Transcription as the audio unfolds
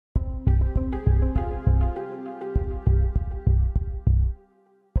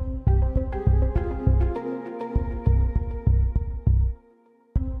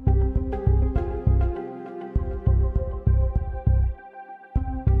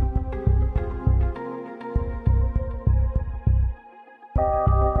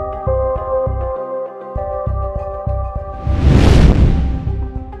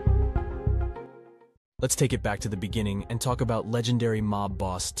let's take it back to the beginning and talk about legendary mob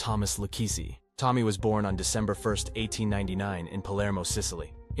boss Thomas Lucchese. Tommy was born on December 1st, 1899 in Palermo,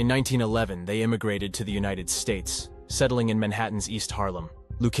 Sicily. In 1911, they immigrated to the United States, settling in Manhattan's East Harlem.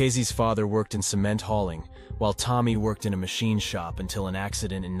 Lucchese's father worked in cement hauling, while Tommy worked in a machine shop until an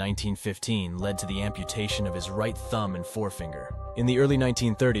accident in 1915 led to the amputation of his right thumb and forefinger. In the early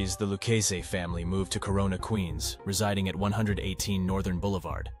 1930s, the Lucchese family moved to Corona, Queens, residing at 118 Northern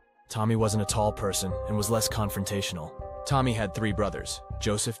Boulevard. Tommy wasn't a tall person and was less confrontational. Tommy had 3 brothers,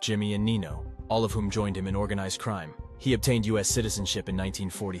 Joseph, Jimmy, and Nino, all of whom joined him in organized crime. He obtained U.S. citizenship in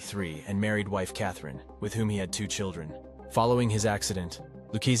 1943 and married wife Catherine, with whom he had 2 children. Following his accident,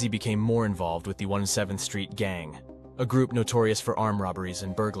 Lucchese became more involved with the 17th Street Gang, a group notorious for armed robberies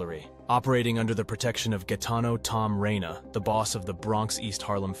and burglary, operating under the protection of Gaetano Tom Reyna, the boss of the Bronx East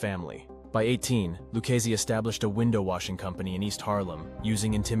Harlem family. By 18, Lucchese established a window washing company in East Harlem,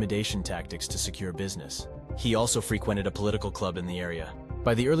 using intimidation tactics to secure business. He also frequented a political club in the area.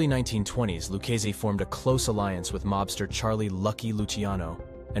 By the early 1920s, Lucchese formed a close alliance with mobster Charlie Lucky Luciano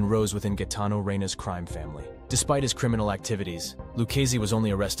and rose within Gaetano Reyna's crime family. Despite his criminal activities, Lucchese was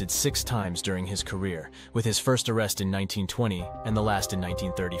only arrested 6 times during his career, with his first arrest in 1920 and the last in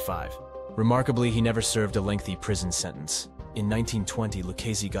 1935. Remarkably, he never served a lengthy prison sentence. In 1920,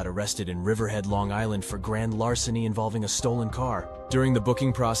 Lucchese got arrested in Riverhead, Long Island for grand larceny involving a stolen car. During the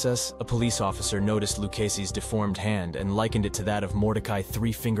booking process, a police officer noticed Lucchese's deformed hand and likened it to that of Mordecai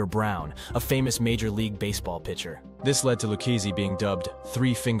Three-Finger Brown, a famous Major League Baseball pitcher. This led to Lucchese being dubbed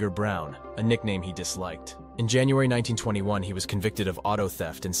Three-Finger Brown, a nickname he disliked. In January 1921, he was convicted of auto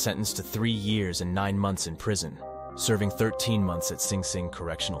theft and sentenced to 3 years and 9 months in prison, serving 13 months at Sing Sing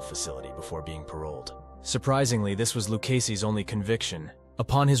Correctional Facility before being paroled. Surprisingly, this was Lucchese's only conviction.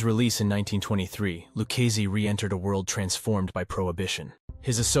 Upon his release in 1923, Lucchese re-entered a world transformed by Prohibition.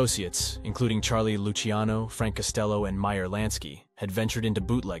 His associates, including Carlo Luciano, Frank Costello, and Meyer Lansky, had ventured into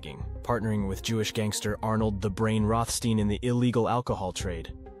bootlegging, partnering with Jewish gangster Arnold the Brain Rothstein in the illegal alcohol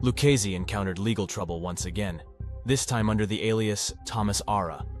trade. Lucchese encountered legal trouble once again, this time under the alias Thomas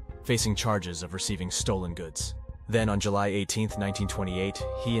Ara, facing charges of receiving stolen goods. Then on July 18, 1928,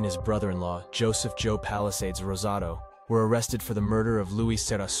 he and his brother-in-law, Joseph Joe Palisades Rosado, were arrested for the murder of Luis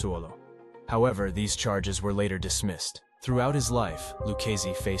Serrasuolo. However, these charges were later dismissed. Throughout his life,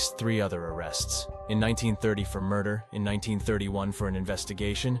 Lucchese faced 3 other arrests, in 1930 for murder, in 1931 for an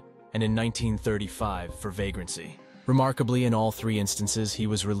investigation, and in 1935 for vagrancy. Remarkably, in all 3 instances, he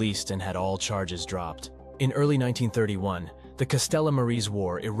was released and had all charges dropped. In early 1931, the Castellamarese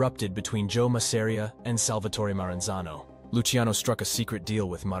War erupted between Joe Masseria and Salvatore Maranzano. Luciano struck a secret deal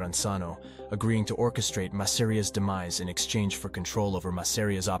with Maranzano, agreeing to orchestrate Masseria's demise in exchange for control over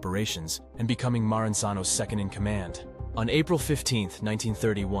Masseria's operations and becoming Maranzano's second-in-command. On April 15,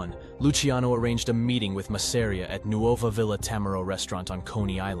 1931, Luciano arranged a meeting with Masseria at Nuova Villa Tamaro restaurant on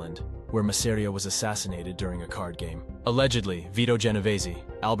Coney Island, where Masseria was assassinated during a card game. Allegedly, Vito Genovese,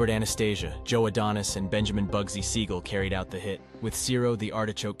 Albert Anastasia, Joe Adonis, and Benjamin Bugsy Siegel carried out the hit, with Ciro the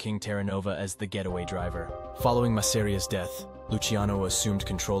Artichoke King Terranova as the getaway driver. Following Masseria's death, Luciano assumed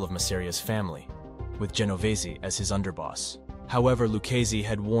control of Masseria's family, with Genovese as his underboss. However, Lucchese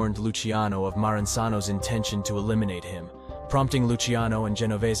had warned Luciano of Maranzano's intention to eliminate him, prompting Luciano and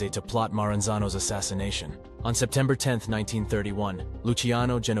Genovese to plot Maranzano's assassination. On September 10, 1931,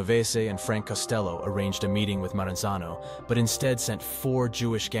 Luciano, Genovese, and Frank Costello arranged a meeting with Maranzano, but instead sent 4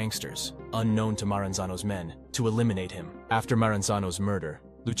 Jewish gangsters, unknown to Maranzano's men, to eliminate him. After Maranzano's murder,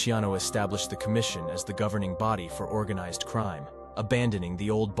 Luciano established the Commission as the governing body for organized crime, abandoning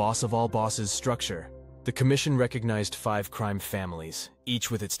the old boss of all bosses structure. The Commission recognized 5 crime families, each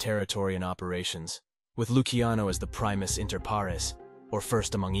with its territory and operations, with Luciano as the primus inter pares, or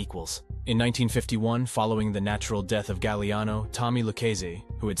first among equals. In 1951, following the natural death of Galliano, Tommy Lucchese,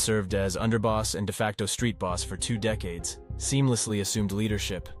 who had served as underboss and de facto street boss for 2 decades, seamlessly assumed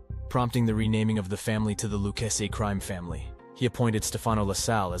leadership, prompting the renaming of the family to the Lucchese crime family. He appointed Stefano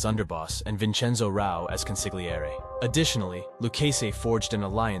LaSalle as underboss and Vincenzo Rao as consigliere. Additionally, Lucchese forged an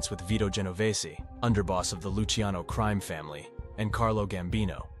alliance with Vito Genovese, underboss of the Luciano crime family, and Carlo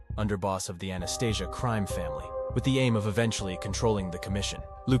Gambino, underboss of the Anastasia crime family, with the aim of eventually controlling the Commission.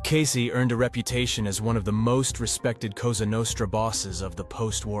 Lucchese earned a reputation as one of the most respected Cosa Nostra bosses of the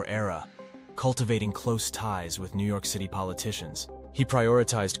post-war era, cultivating close ties with New York City politicians. He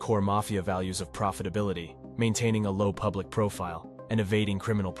prioritized core mafia values of profitability, maintaining a low public profile, and evading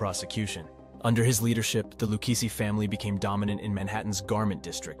criminal prosecution. Under his leadership, the Lucchese family became dominant in Manhattan's garment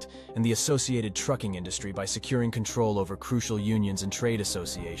district and the associated trucking industry by securing control over crucial unions and trade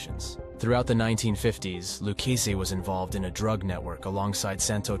associations. Throughout the 1950s, Lucchese was involved in a drug network alongside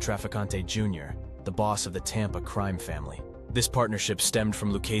Santo Trafficante Jr., the boss of the Tampa crime family. This partnership stemmed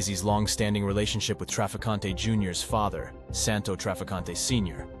from Lucchese's long-standing relationship with Trafficante Jr.'s father, Santo Trafficante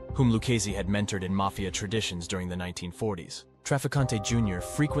Sr., whom Lucchese had mentored in Mafia traditions during the 1940s. Trafficante Jr.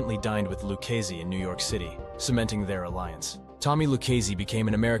 frequently dined with Lucchese in New York City, cementing their alliance. Tommy Lucchese became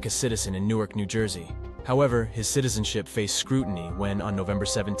an American citizen in Newark, New Jersey. However, his citizenship faced scrutiny when, on November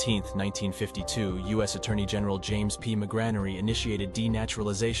 17, 1952, U.S. Attorney General James P. McGranary initiated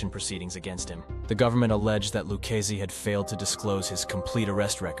denaturalization proceedings against him. The government alleged that Lucchese had failed to disclose his complete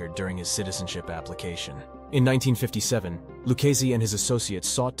arrest record during his citizenship application. In 1957, Lucchese and his associates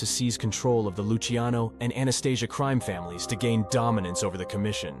sought to seize control of the Luciano and Anastasia crime families to gain dominance over the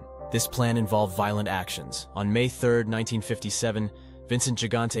commission. This plan involved violent actions. On May 3, 1957, Vincent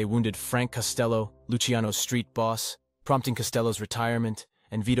Gigante wounded Frank Costello, Luciano's street boss, prompting Costello's retirement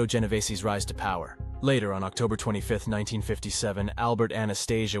and Vito Genovese's rise to power. Later, on October 25, 1957, Albert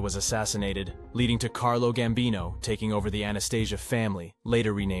Anastasia was assassinated, leading to Carlo Gambino taking over the Anastasia family,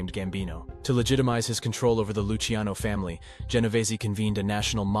 later renamed Gambino. To legitimize his control over the Luciano family, Genovese convened a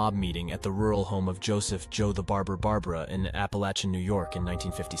national mob meeting at the rural home of Joseph "Joe the Barber" Barbara in Appalachian, New York in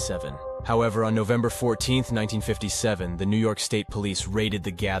 1957. However, on November 14, 1957, the New York State Police raided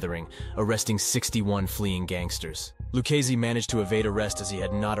the gathering, arresting 61 fleeing gangsters. Lucchese managed to evade arrest as he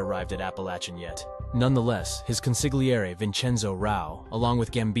had not arrived at Appalachian yet. Nonetheless, his consigliere Vincenzo Rao, along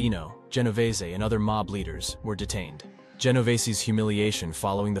with Gambino, Genovese, and other mob leaders, were detained. Genovese's humiliation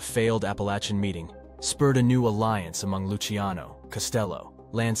following the failed Appalachian meeting spurred a new alliance among Luciano, Costello,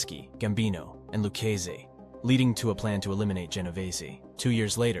 Lansky, Gambino, and Lucchese, leading to a plan to eliminate Genovese. 2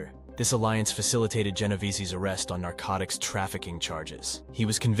 years later, this alliance facilitated Genovese's arrest on narcotics trafficking charges. He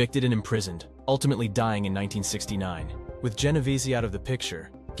was convicted and imprisoned, ultimately dying in 1969. With Genovese out of the picture,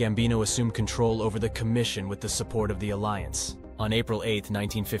 Gambino assumed control over the commission with the support of the alliance. On April 8,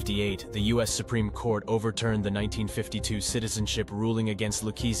 1958, the U.S. Supreme Court overturned the 1952 citizenship ruling against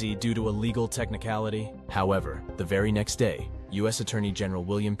Lucchese due to a legal technicality. However, the very next day, U.S. Attorney General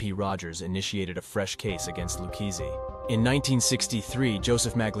William P. Rogers initiated a fresh case against Lucchese. In 1963,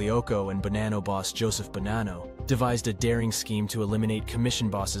 Joseph Magliocco and Bonanno boss Joseph Bonanno devised a daring scheme to eliminate commission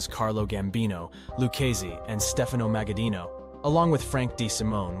bosses Carlo Gambino, Lucchese, and Stefano Magaddino, along with Frank Di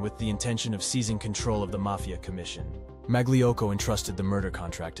Simone, with the intention of seizing control of the Mafia Commission. Magliocco entrusted the murder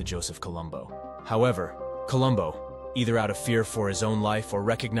contract to Joseph Colombo. However, Colombo, either out of fear for his own life or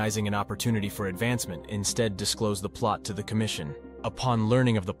recognizing an opportunity for advancement, instead disclosed the plot to the commission. Upon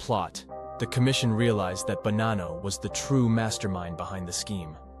learning of the plot, the commission realized that Bonanno was the true mastermind behind the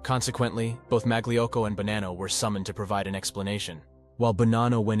scheme. Consequently, both Magliocco and Bonanno were summoned to provide an explanation. While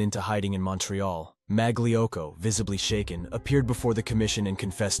Bonanno went into hiding in Montreal, Magliocco, visibly shaken, appeared before the commission and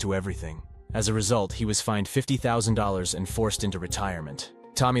confessed to everything. As a result, he was fined $50,000 and forced into retirement.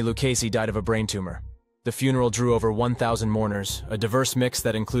 Tommy Lucchese died of a brain tumor. The funeral drew over 1,000 mourners, a diverse mix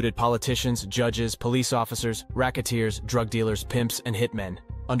that included politicians, judges, police officers, racketeers, drug dealers, pimps, and hitmen.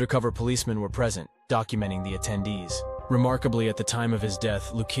 Undercover policemen were present, documenting the attendees. Remarkably, at the time of his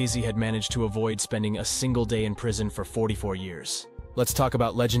death, Lucchese had managed to avoid spending a single day in prison for 44 years. Let's talk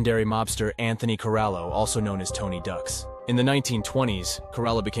about legendary mobster Anthony Corallo, also known as Tony Ducks. In the 1920s,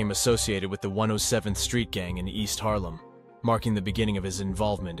 Corallo became associated with the 107th Street Gang in East Harlem, marking the beginning of his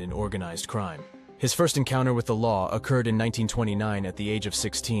involvement in organized crime. His first encounter with the law occurred in 1929 at the age of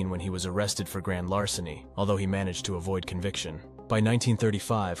 16 when he was arrested for grand larceny, although he managed to avoid conviction. By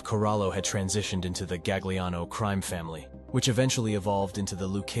 1935, Corallo had transitioned into the Gagliano crime family, which eventually evolved into the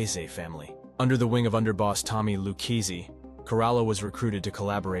Lucchese family. Under the wing of underboss Tommy Lucchese, Corallo was recruited to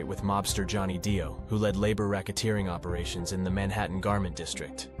collaborate with mobster Johnny Dio, who led labor racketeering operations in the Manhattan Garment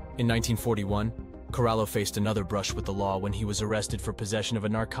District. In 1941, Corallo faced another brush with the law when he was arrested for possession of a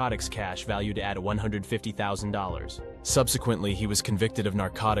narcotics cache valued at $150,000. Subsequently, he was convicted of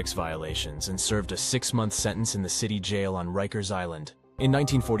narcotics violations and served a 6-month sentence in the city jail on Rikers Island. In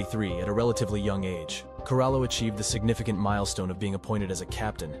 1943, at a relatively young age, Corallo achieved the significant milestone of being appointed as a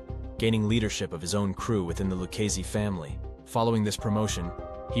captain, gaining leadership of his own crew within the Lucchese family. Following this promotion,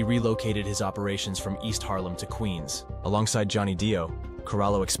 he relocated his operations from East Harlem to Queens. Alongside Johnny Dio,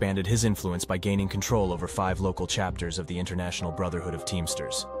 Corallo expanded his influence by gaining control over 5 local chapters of the International Brotherhood of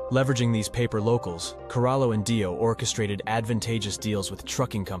Teamsters. Leveraging these paper locals, Corallo and Dio orchestrated advantageous deals with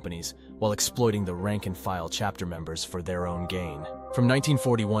trucking companies while exploiting the rank-and-file chapter members for their own gain. From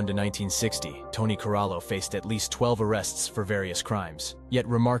 1941 to 1960, Tony Corallo faced at least 12 arrests for various crimes. Yet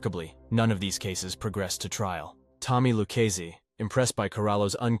remarkably, none of these cases progressed to trial. Tommy Lucchese, impressed by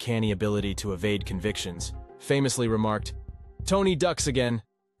Corallo's uncanny ability to evade convictions, famously remarked, "Tony Ducks again,"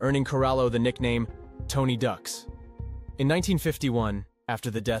 earning Corallo the nickname Tony Ducks. In 1951, After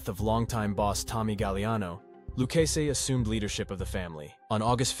the death of longtime boss Tommy Galliano, Lucchese assumed leadership of the family. On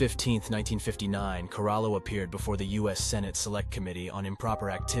August 15, 1959, Carlo appeared before the U.S. Senate Select Committee on Improper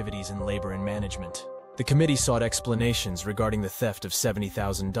Activities in Labor and Management. The committee sought explanations regarding the theft of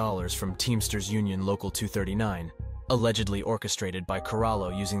 $70,000 from Teamsters Union Local 239, allegedly orchestrated by Carlo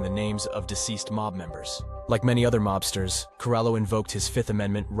using the names of deceased mob members. Like many other mobsters, Carlo invoked his Fifth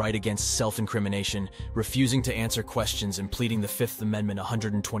Amendment right against self-incrimination, refusing to answer questions and pleading the Fifth Amendment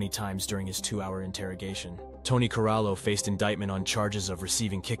 120 times during his 2-hour interrogation. Tony Carlo faced indictment on charges of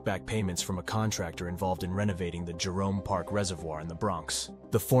receiving kickback payments from a contractor involved in renovating the Jerome Park Reservoir in the Bronx.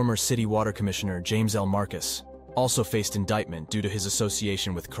 The former city water commissioner, James L. Marcus, also faced indictment due to his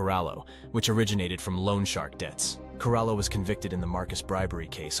association with Carlo, which originated from loan shark debts. Carlo was convicted in the Marcus bribery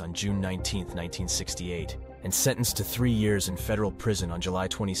case on June 19, 1968, and sentenced to 3 years in federal prison on July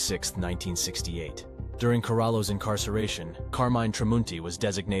 26, 1968. During Carlo's incarceration, Carmine Tramunti was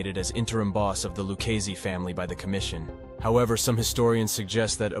designated as interim boss of the Lucchese family by the commission. However, some historians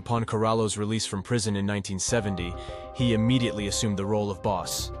suggest that upon Carlo's release from prison in 1970, he immediately assumed the role of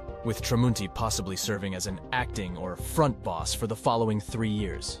boss, with Tramunti possibly serving as an acting or front boss for the following 3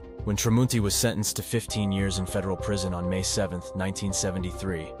 years. When Tramunti was sentenced to 15 years in federal prison on May 7,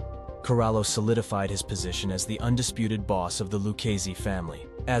 1973, Carlo solidified his position as the undisputed boss of the Lucchese family.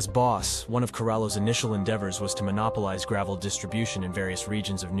 As boss, one of Carlo's initial endeavors was to monopolize gravel distribution in various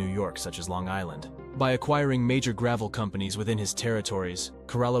regions of New York, such as Long Island. By acquiring major gravel companies within his territories,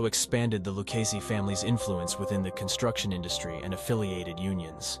 Carlo expanded the Lucchese family's influence within the construction industry and affiliated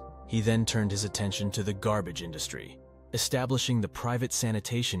unions. He then turned his attention to the garbage industry, establishing the Private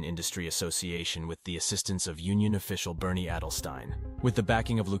Sanitation Industry Association with the assistance of union official Bernie Adelstein. With the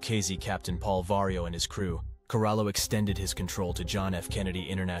backing of Lucchese captain Paul Vario and his crew, Carlo extended his control to John F. Kennedy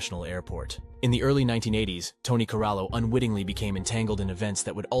International Airport. In the early 1980s, Tony Carlo unwittingly became entangled in events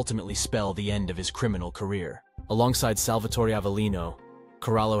that would ultimately spell the end of his criminal career. Alongside Salvatore Avellino,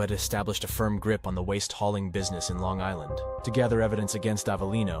 Carlo had established a firm grip on the waste hauling business in Long Island. To gather evidence against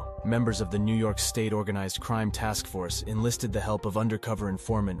Avellino, members of the New York State Organized Crime Task Force enlisted the help of undercover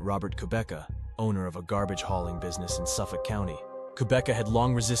informant Robert Kubecka, owner of a garbage hauling business in Suffolk County. Kubecka had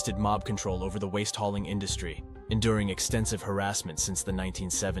long resisted mob control over the waste hauling industry, enduring extensive harassment since the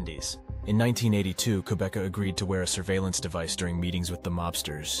 1970s. In 1982, Kubecka agreed to wear a surveillance device during meetings with the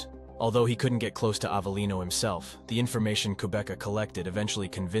mobsters. Although he couldn't get close to Avellino himself, the information Kubecka collected eventually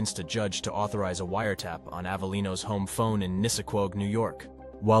convinced a judge to authorize a wiretap on Avellino's home phone in Nissaquogue, New York.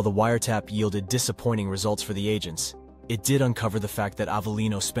 While the wiretap yielded disappointing results for the agents, it did uncover the fact that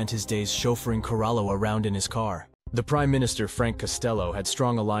Avellino spent his days chauffeuring Carlo around in his car. The Prime Minister, Frank Costello, had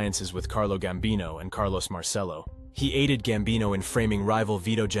strong alliances with Carlo Gambino and Carlos Marcello. He aided Gambino in framing rival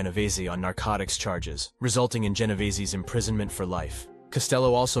Vito Genovese on narcotics charges, resulting in Genovese's imprisonment for life.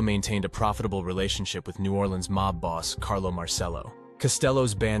 Costello also maintained a profitable relationship with New Orleans mob boss Carlo Marcello.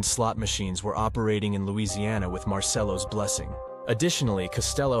 Costello's banned slot machines were operating in Louisiana with Marcello's blessing. Additionally,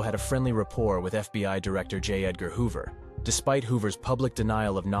 Costello had a friendly rapport with FBI Director J. Edgar Hoover, despite Hoover's public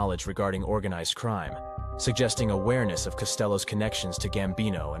denial of knowledge regarding organized crime, suggesting awareness of Costello's connections to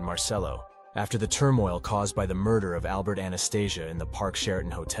Gambino and Marcello. After the turmoil caused by the murder of Albert Anastasia in the Park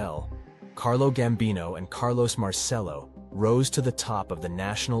Sheraton Hotel, Carlo Gambino and Carlos Marcello rose to the top of the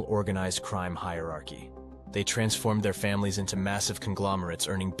national organized crime hierarchy. They transformed their families into massive conglomerates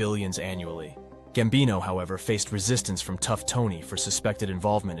earning billions annually. Gambino, however, faced resistance from Tough Tony for suspected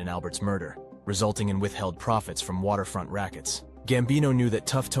involvement in Albert's murder, resulting in withheld profits from waterfront rackets. Gambino knew that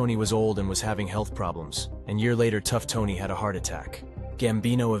Tough Tony was old and was having health problems, and a year later Tough Tony had a heart attack.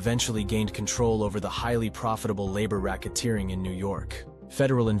 Gambino eventually gained control over the highly profitable labor racketeering in New York.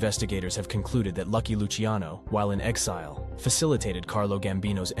 Federal investigators have concluded that Lucky Luciano, while in exile, facilitated Carlo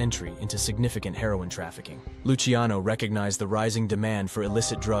Gambino's entry into significant heroin trafficking. Luciano recognized the rising demand for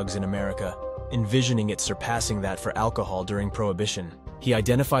illicit drugs in America, envisioning it surpassing that for alcohol during Prohibition. He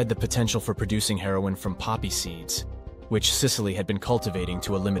identified the potential for producing heroin from poppy seeds, which Sicily had been cultivating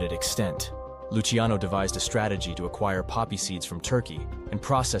to a limited extent. Luciano devised a strategy to acquire poppy seeds from Turkey and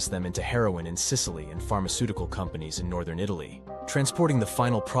process them into heroin in Sicily and pharmaceutical companies in northern Italy. Transporting the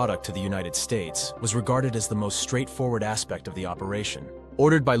final product to the United States was regarded as the most straightforward aspect of the operation.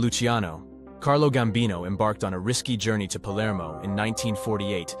 Ordered by Luciano, Carlo Gambino embarked on a risky journey to Palermo in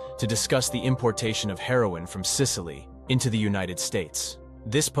 1948 to discuss the importation of heroin from Sicily into the United States.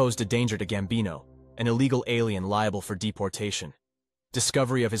 This posed a danger to Gambino, an illegal alien liable for deportation.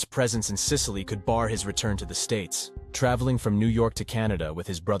 Discovery of his presence in Sicily could bar his return to the States. Traveling from New York to Canada with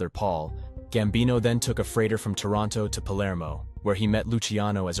his brother Paul, Gambino then took a freighter from Toronto to Palermo, where he met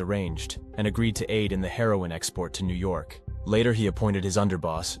Luciano as arranged, and agreed to aid in the heroin export to New York. Later, he appointed his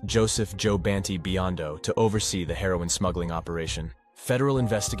underboss, Joseph Joe Banti Biondo, to oversee the heroin smuggling operation. Federal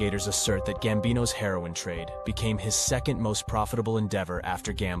investigators assert that Gambino's heroin trade became his second most profitable endeavor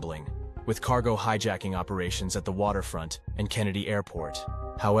after gambling, with cargo hijacking operations at the waterfront and Kennedy Airport.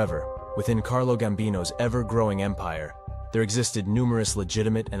 However, within Carlo Gambino's ever-growing empire, there existed numerous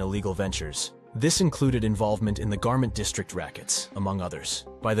legitimate and illegal ventures. This included involvement in the garment district rackets, among others.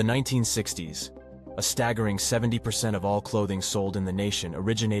 By the 1960s, a staggering 70% of all clothing sold in the nation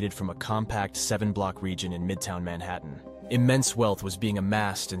originated from a compact 7-block region in Midtown Manhattan. Immense wealth was being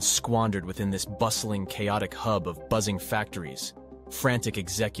amassed and squandered within this bustling, chaotic hub of buzzing factories, frantic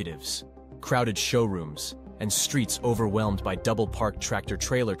executives, crowded showrooms, and streets overwhelmed by double-parked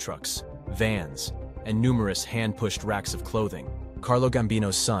tractor-trailer trucks, vans, and numerous hand-pushed racks of clothing. Carlo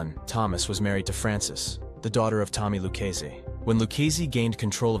Gambino's son, Thomas, was married to Frances, the daughter of Tommy Lucchese. When Lucchese gained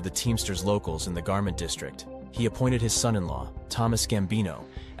control of the Teamsters locals in the garment district, he appointed his son-in-law, Thomas Gambino,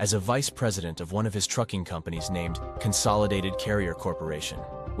 as a vice president of one of his trucking companies named Consolidated Carrier Corporation.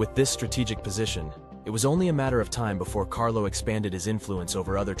 With this strategic position, it was only a matter of time before Carlo expanded his influence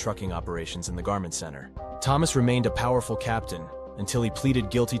over other trucking operations in the garment center. Thomas remained a powerful captain until he pleaded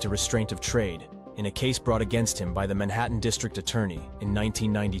guilty to restraint of trade in a case brought against him by the Manhattan District Attorney in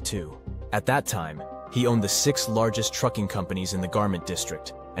 1992. At that time, he owned the 6 largest trucking companies in the garment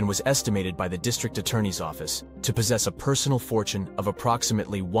district and was estimated by the district attorney's office to possess a personal fortune of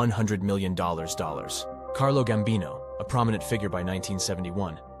approximately $100 million. Carlo Gambino, a prominent figure by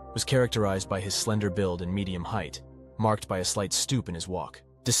 1971, was characterized by his slender build and medium height, marked by a slight stoop in his walk.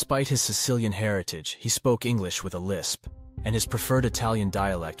 Despite his Sicilian heritage, he spoke English with a lisp, and his preferred Italian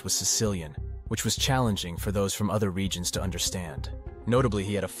dialect was Sicilian, which was challenging for those from other regions to understand. Notably,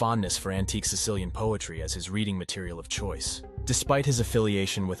 he had a fondness for antique Sicilian poetry as his reading material of choice. Despite his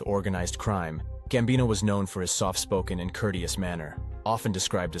affiliation with organized crime, Gambino was known for his soft-spoken and courteous manner, often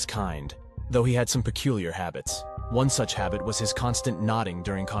described as kind, though he had some peculiar habits. One such habit was his constant nodding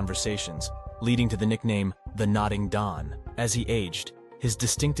during conversations, leading to the nickname the Nodding Don. As he aged, his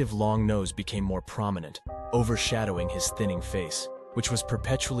distinctive long nose became more prominent, overshadowing his thinning face, which was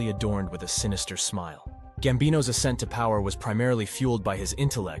perpetually adorned with a sinister smile. Gambino's ascent to power was primarily fueled by his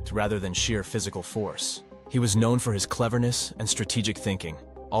intellect rather than sheer physical force. He was known for his cleverness and strategic thinking,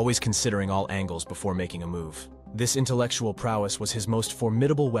 always considering all angles before making a move. This intellectual prowess was his most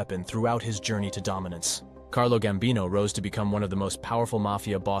formidable weapon throughout his journey to dominance. Carlo Gambino rose to become one of the most powerful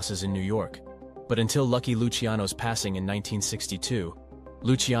mafia bosses in New York. But until Lucky Luciano's passing in 1962,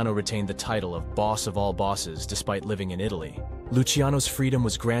 Luciano retained the title of boss of all bosses despite living in Italy. Luciano's freedom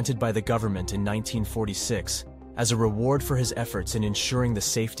was granted by the government in 1946 as a reward for his efforts in ensuring the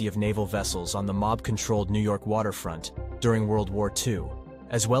safety of naval vessels on the mob-controlled New York waterfront during World War II,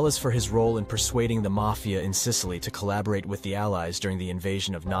 as well as for his role in persuading the Mafia in Sicily to collaborate with the Allies during the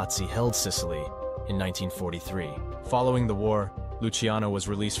invasion of Nazi-held Sicily in 1943. Following the war, Luciano was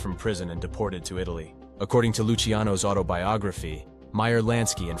released from prison and deported to Italy. According to Luciano's autobiography, Meyer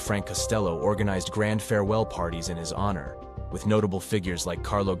Lansky and Frank Costello organized grand farewell parties in his honor, with notable figures like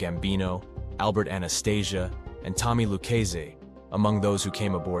Carlo Gambino, Albert Anastasia, and Tommy Lucchese among those who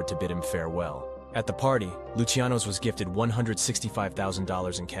came aboard to bid him farewell. At the party, Luciano's was gifted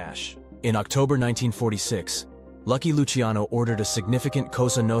 $165,000 in cash. In October 1946, Lucky Luciano ordered a significant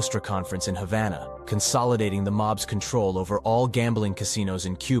Cosa Nostra conference in Havana, consolidating the mob's control over all gambling casinos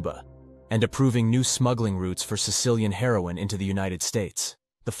in Cuba and approving new smuggling routes for Sicilian heroin into the United States.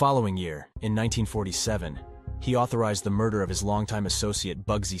 The following year, in 1947, he authorized the murder of his longtime associate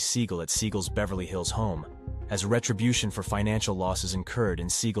Bugsy Siegel at Siegel's Beverly Hills home, as retribution for financial losses incurred in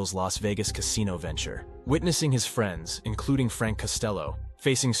Siegel's Las Vegas casino venture. Witnessing his friends, including Frank Costello,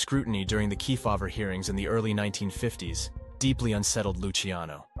 facing scrutiny during the Kefauver hearings in the early 1950s, deeply unsettled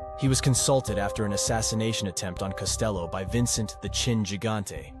Luciano. He was consulted after an assassination attempt on Costello by Vincent the Chin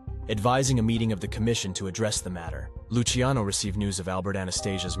Gigante, advising a meeting of the commission to address the matter. Luciano received news of Albert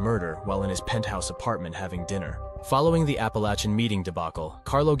Anastasia's murder while in his penthouse apartment having dinner. Following the Appalachian meeting debacle,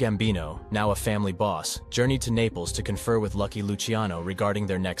 Carlo Gambino, now a family boss, journeyed to Naples to confer with Lucky Luciano regarding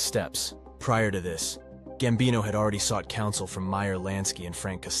their next steps. Prior to this, Gambino had already sought counsel from Meyer Lansky and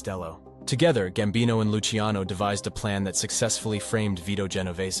Frank Costello. Together, Gambino and Luciano devised a plan that successfully framed Vito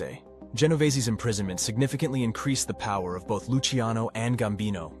Genovese. Genovese's imprisonment significantly increased the power of both Luciano and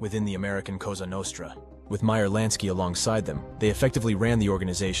Gambino within the American Cosa Nostra. With Meyer Lansky alongside them, they effectively ran the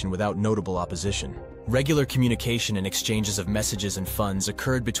organization without notable opposition. Regular communication and exchanges of messages and funds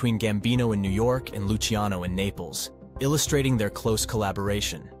occurred between Gambino in New York and Luciano in Naples, illustrating their close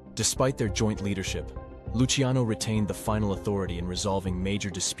collaboration. Despite their joint leadership, Luciano retained the final authority in resolving major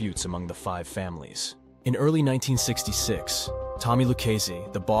disputes among the 5 families. In early 1966, Tommy Lucchese,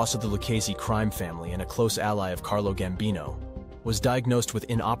 the boss of the Lucchese crime family and a close ally of Carlo Gambino, was diagnosed with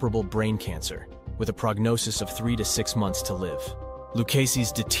inoperable brain cancer, with a prognosis of 3 to 6 months to live.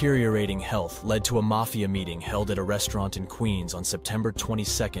 Lucchese's deteriorating health led to a Mafia meeting held at a restaurant in Queens on September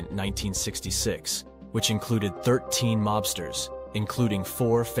 22, 1966, which included 13 mobsters, including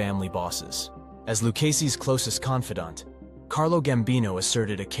 4 family bosses. As Lucchese's closest confidant, Carlo Gambino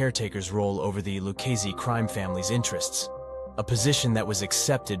asserted a caretaker's role over the Lucchese crime family's interests, a position that was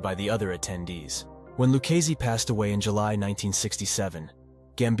accepted by the other attendees. When Lucchese passed away in July 1967,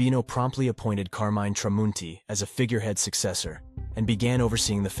 Gambino promptly appointed Carmine Tramunti as a figurehead successor and began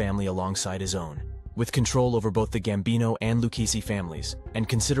overseeing the family alongside his own. With control over both the Gambino and Lucchese families, and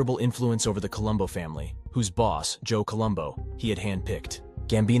considerable influence over the Colombo family, whose boss, Joe Colombo, he had handpicked.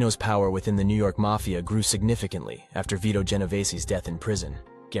 Gambino's power within the New York Mafia grew significantly after Vito Genovese's death in prison.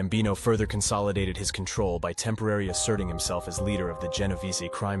 Gambino further consolidated his control by temporarily asserting himself as leader of the Genovese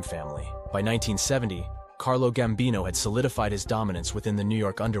crime family. By 1970, Carlo Gambino had solidified his dominance within the New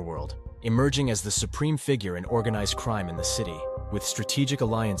York underworld, emerging as the supreme figure in organized crime in the city. With strategic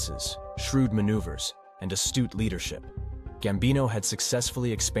alliances, shrewd maneuvers, and astute leadership, Gambino had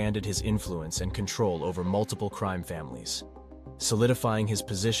successfully expanded his influence and control over multiple crime families, solidifying his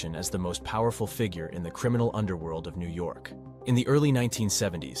position as the most powerful figure in the criminal underworld of New York. In the early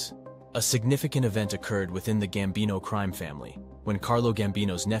 1970s, a significant event occurred within the Gambino crime family when Carlo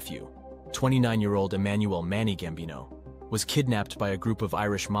Gambino's nephew, 29-year-old Emmanuel Manny Gambino, was kidnapped by a group of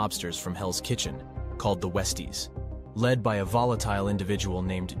Irish mobsters from Hell's Kitchen, called the Westies. Led by a volatile individual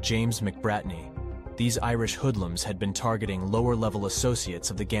named James McBratney, these Irish hoodlums had been targeting lower-level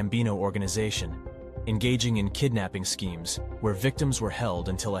associates of the Gambino organization, engaging in kidnapping schemes where victims were held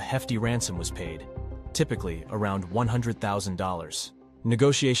until a hefty ransom was paid, typically around $100,000.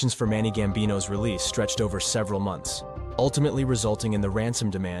 Negotiations for Manny Gambino's release stretched over several months, ultimately resulting in the ransom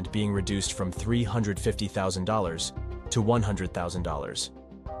demand being reduced from $350,000 to $100,000,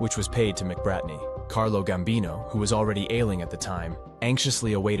 which was paid to McBratney. Carlo Gambino, who was already ailing at the time,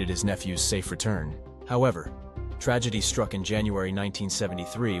 anxiously awaited his nephew's safe return. However, tragedy struck in January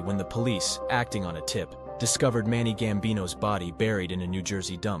 1973 when the police, acting on a tip, discovered Manny Gambino's body buried in a New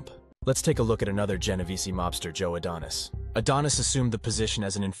Jersey dump. Let's take a look at another Genovese mobster, Joe Adonis. Adonis assumed the position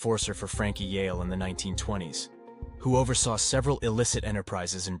as an enforcer for Frankie Yale in the 1920s, who oversaw several illicit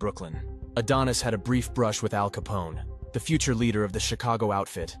enterprises in Brooklyn. Adonis had a brief brush with Al Capone, the future leader of the Chicago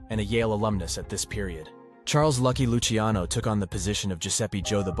outfit and a Yale alumnus at this period. Charles Lucky Luciano took on the position of Giuseppe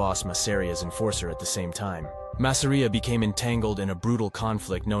Joe the Boss Masseria's enforcer at the same time. Masseria became entangled in a brutal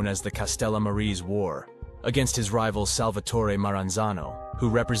conflict known as the Castellamarese War against his rival Salvatore Maranzano, who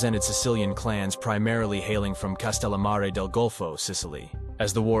represented Sicilian clans primarily hailing from Castellammare del Golfo, Sicily.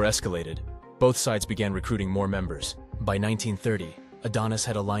 As the war escalated, both sides began recruiting more members. By 1930, Adonis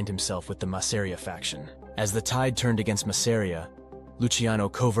had aligned himself with the Masseria faction. As the tide turned against Masseria, Luciano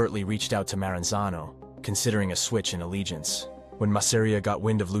covertly reached out to Maranzano, considering a switch in allegiance. When Masseria got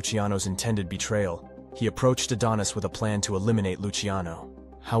wind of Luciano's intended betrayal, he approached Adonis with a plan to eliminate Luciano.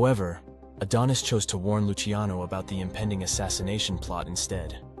 However, Adonis chose to warn Luciano about the impending assassination plot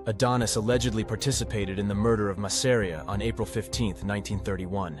instead. Adonis allegedly participated in the murder of Masseria on April 15,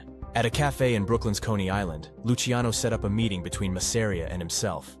 1931. At a cafe in Brooklyn's Coney Island, Luciano set up a meeting between Masseria and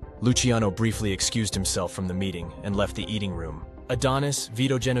himself. Luciano briefly excused himself from the meeting and left the eating room. Adonis,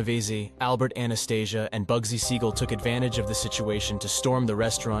 Vito Genovese, Albert Anastasia, and Bugsy Siegel took advantage of the situation to storm the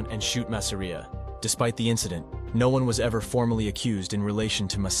restaurant and shoot Masseria. Despite the incident, no one was ever formally accused in relation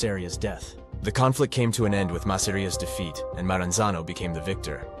to Masseria's death. The conflict came to an end with Masseria's defeat, and Maranzano became the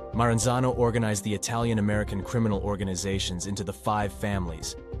victor. Maranzano organized the Italian-American criminal organizations into the 5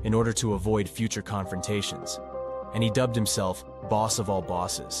 families in order to avoid future confrontations, and he dubbed himself Boss of All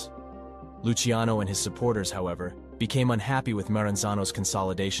Bosses. Luciano and his supporters, however, became unhappy with Maranzano's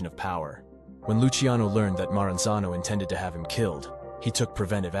consolidation of power. When Luciano learned that Maranzano intended to have him killed, he took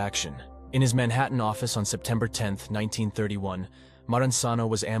preventive action. In his Manhattan office on September 10, 1931, Maranzano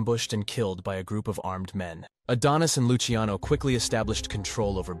was ambushed and killed by a group of armed men. Adonis and Luciano quickly established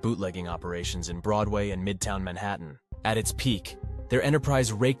control over bootlegging operations in Broadway and Midtown Manhattan. At its peak, their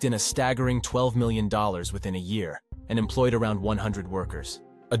enterprise raked in a staggering $12 million within a year and employed around 100 workers.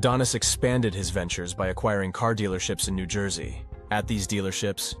 Adonis expanded his ventures by acquiring car dealerships in New Jersey. At these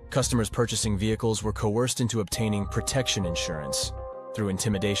dealerships, customers purchasing vehicles were coerced into obtaining protection insurance through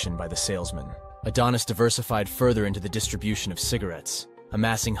intimidation by the salesman. Adonis diversified further into the distribution of cigarettes,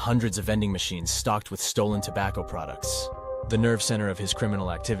 amassing hundreds of vending machines stocked with stolen tobacco products. The nerve center of his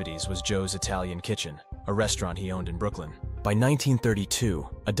criminal activities was Joe's Italian Kitchen, a restaurant he owned in Brooklyn. By 1932,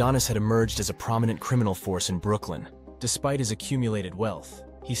 Adonis had emerged as a prominent criminal force in Brooklyn. Despite his accumulated wealth,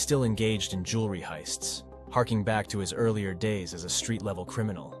 he still engaged in jewelry heists, harking back to his earlier days as a street-level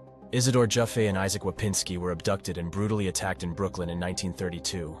criminal. Isidore Juffe and Isaac Wapinski were abducted and brutally attacked in Brooklyn in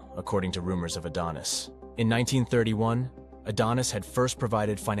 1932, according to rumors of Adonis. In 1931, Adonis had first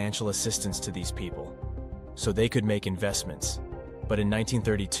provided financial assistance to these people, so they could make investments. But in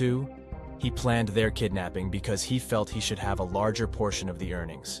 1932, he planned their kidnapping because he felt he should have a larger portion of the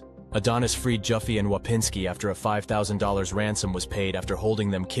earnings. Adonis freed Juffe and Wapinski after a $5,000 ransom was paid after holding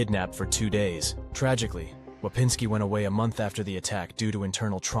them kidnapped for 2 days. Tragically, Wapinski went away a month after the attack due to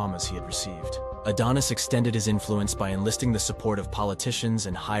internal traumas he had received. Adonis extended his influence by enlisting the support of politicians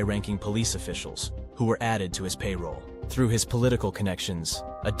and high-ranking police officials, who were added to his payroll. Through his political connections,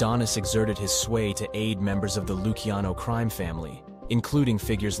 Adonis exerted his sway to aid members of the Luciano crime family, including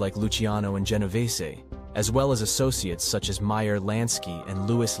figures like Luciano and Genovese, as well as associates such as Meyer Lansky and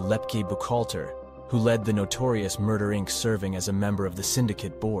Louis Lepke Buchalter, who led the notorious Murder Inc., serving as a member of the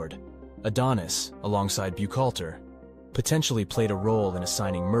syndicate board. Adonis, alongside Buchalter, potentially played a role in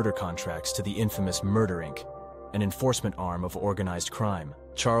assigning murder contracts to the infamous Murder Inc., an enforcement arm of organized crime.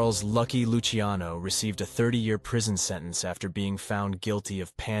 Charles Lucky Luciano received a 30-year prison sentence after being found guilty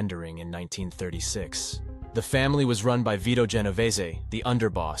of pandering in 1936. The family was run by Vito Genovese, the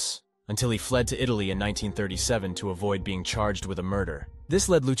underboss, until he fled to Italy in 1937 to avoid being charged with a murder. This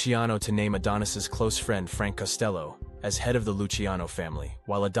led Luciano to name Adonis's close friend Frank Costello as head of the Luciano family,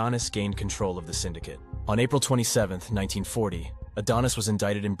 while Adonis gained control of the syndicate. On April 27, 1940, Adonis was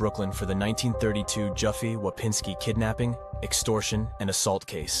indicted in Brooklyn for the 1932 Juffe-Wapinski kidnapping, extortion, and assault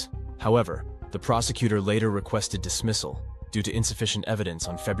case. However, the prosecutor later requested dismissal due to insufficient evidence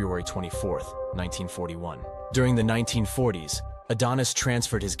on February 24, 1941. During the 1940s, Adonis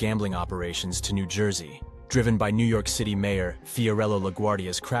transferred his gambling operations to New Jersey, driven by New York City Mayor Fiorello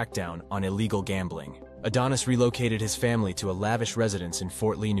LaGuardia's crackdown on illegal gambling. Adonis relocated his family to a lavish residence in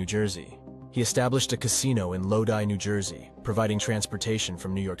Fort Lee, New Jersey. He established a casino in Lodi, New Jersey, providing transportation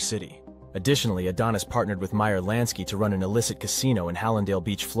from New York City. Additionally, Adonis partnered with Meyer Lansky to run an illicit casino in Hallandale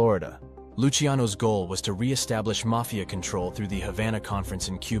Beach, Florida. Luciano's goal was to re-establish Mafia control through the Havana Conference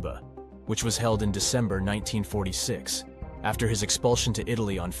in Cuba, which was held in December 1946, after his expulsion to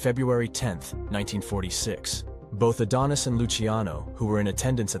Italy on February 10, 1946. Both Adonis and Luciano, who were in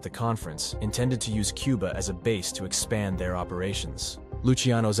attendance at the conference, intended to use Cuba as a base to expand their operations.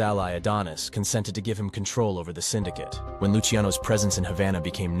 Luciano's ally Adonis consented to give him control over the syndicate. When Luciano's presence in Havana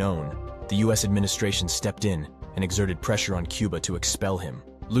became known, the US administration stepped in and exerted pressure on Cuba to expel him.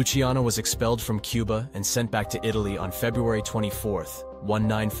 Luciano was expelled from Cuba and sent back to Italy on February 24,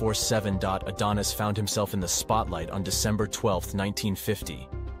 1947. Adonis found himself in the spotlight on December 12, 1950,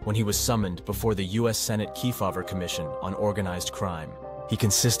 when he was summoned before the U.S. Senate Kefauver Commission on Organized Crime. He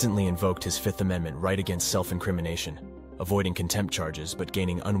consistently invoked his Fifth Amendment right against self-incrimination, avoiding contempt charges but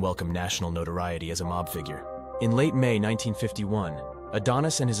gaining unwelcome national notoriety as a mob figure. In late May 1951,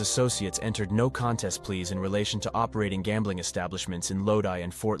 Adonis and his associates entered no-contest pleas in relation to operating gambling establishments in Lodi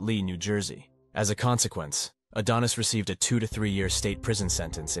and Fort Lee, New Jersey. As a consequence, Adonis received a 2 to 3 year state prison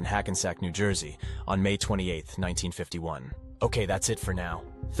sentence in Hackensack, New Jersey on May 28, 1951. Okay, that's it for now.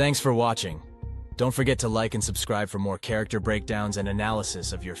 Thanks for watching. Don't forget to like and subscribe for more character breakdowns and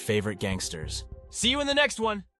analysis of your favorite gangsters. See you in the next one!